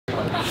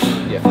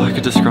If I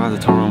could describe the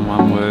tour in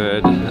one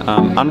word,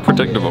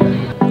 unpredictable.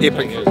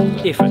 Epic.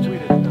 Effort.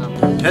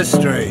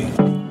 History.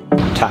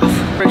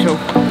 Tough. Brutal.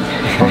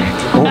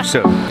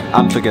 Awesome.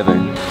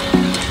 Unforgiving.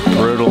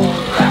 Brutal.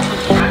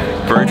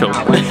 Brutal.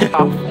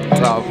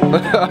 Tough.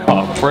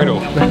 Oh,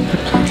 brutal.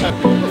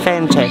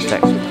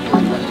 Fantastic.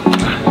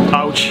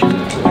 Ouch.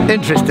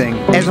 Interesting,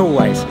 as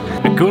always.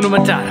 Hakuna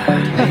Matata.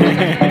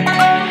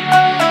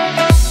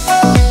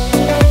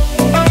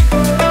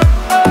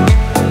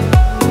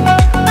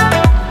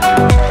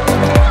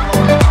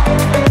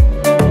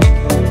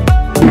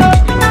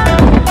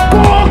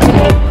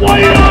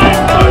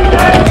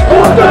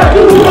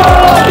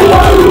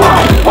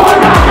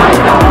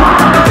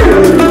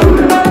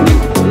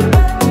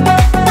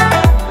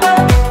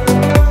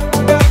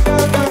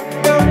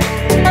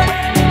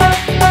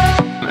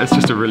 It's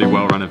just a really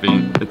well run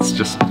event. It's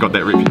just got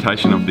that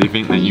reputation of the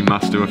event that you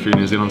must do if you're a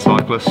New Zealand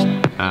cyclist.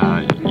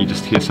 You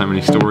just hear so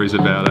many stories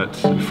about it,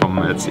 from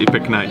its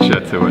epic nature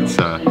to its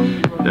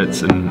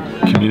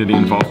community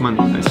involvement.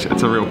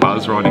 It's a real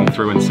buzz riding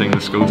through and seeing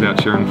the schools out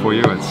cheering for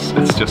you.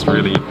 It's just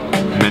really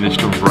managed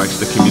to embrace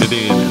the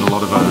community, and a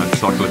lot of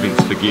cycle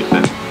events forget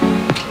that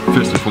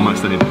first and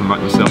foremost they need to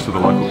promote themselves to the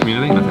local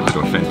community, and I think they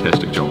do a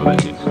fantastic job of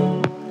that here.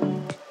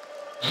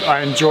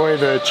 I enjoy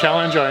the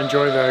challenge, I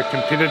enjoy the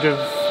competitive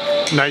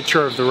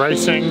nature of the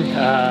racing.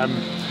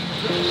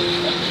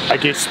 I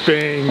guess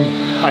being,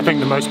 I think,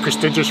 the most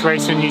prestigious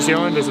race in New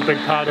Zealand is a big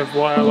part of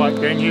why I like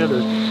being here.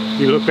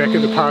 You look back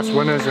at the past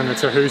winners and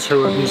it's a who's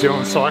who of New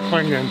Zealand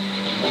cycling, and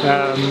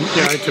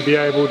you know, to be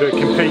able to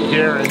compete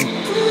here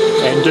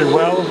and do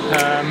well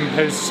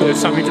is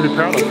something to be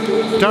proud of.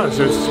 It does,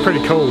 it's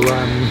pretty cool.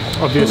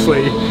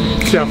 Obviously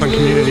Southland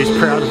community is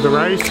proud of the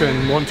race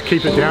and want to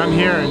keep it down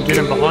here and get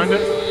in behind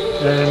it,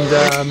 and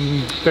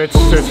that's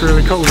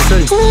really cool to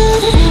see.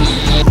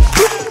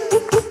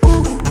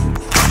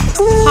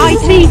 High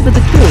tea for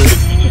the tour.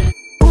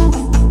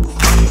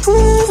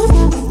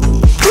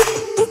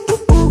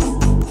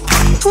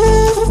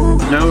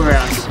 Nowhere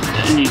else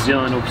in New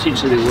Zealand, or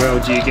potentially the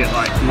world, do you get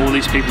like all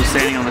these people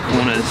standing on the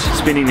corners,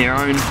 spending their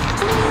own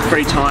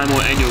free time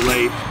or annual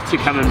leave to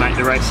come and make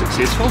the race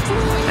successful.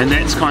 And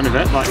that's kind of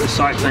it. Like, the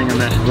cycling and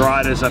the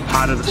riders are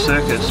part of the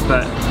circus,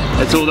 but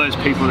it's all those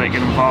people that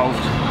get involved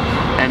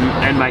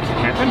and make it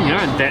happen, you know,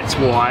 and that's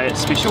why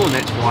it's special, and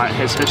that's why it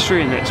has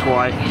history, and that's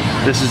why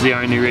this is the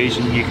only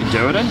region you can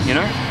do it in, you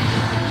know.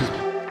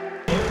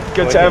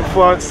 Good to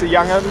influence the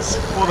young'uns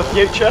for the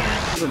future.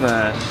 With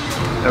a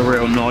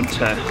real nod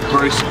to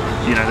Bruce,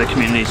 you know, the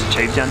community's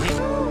achieved down here.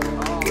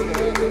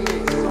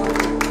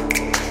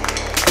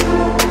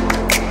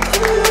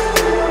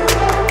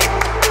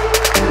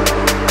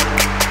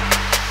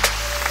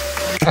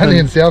 Only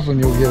in Southland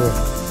you'll get a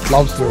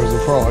lobster as a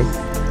prize.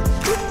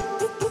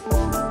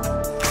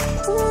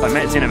 Like,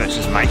 Matt Zenovich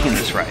is making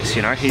this race,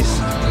 you know, he's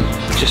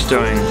just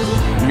doing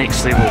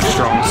next level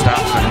strong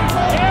stuff, and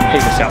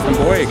he's a Southland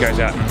boy who goes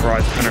out and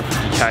rides 150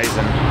 k's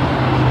in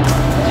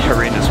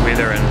horrendous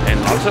weather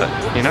and loves it,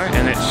 you know,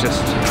 and it's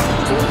just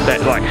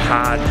that like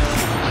hard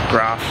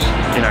graft,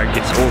 you know,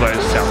 gets all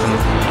those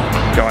Southland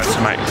guys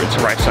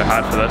to race so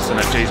hard for this, and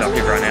it G's up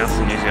everyone else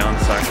in New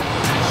Zealand, so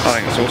I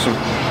think it's awesome.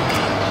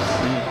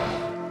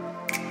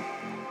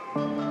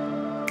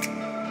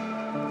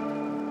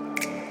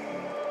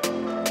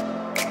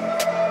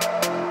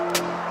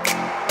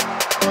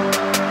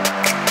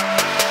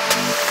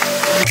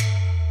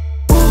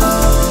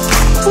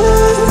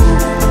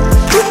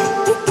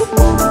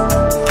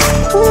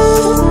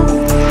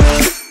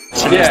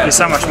 There's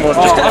so much more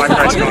than just a bike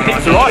race going on.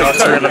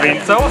 It's a real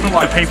event.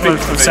 The people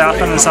of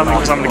Southland is something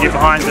for someone to get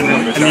behind, and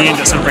in the end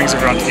it sort of brings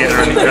everyone together,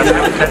 and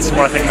that's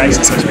what I think makes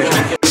it so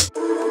special.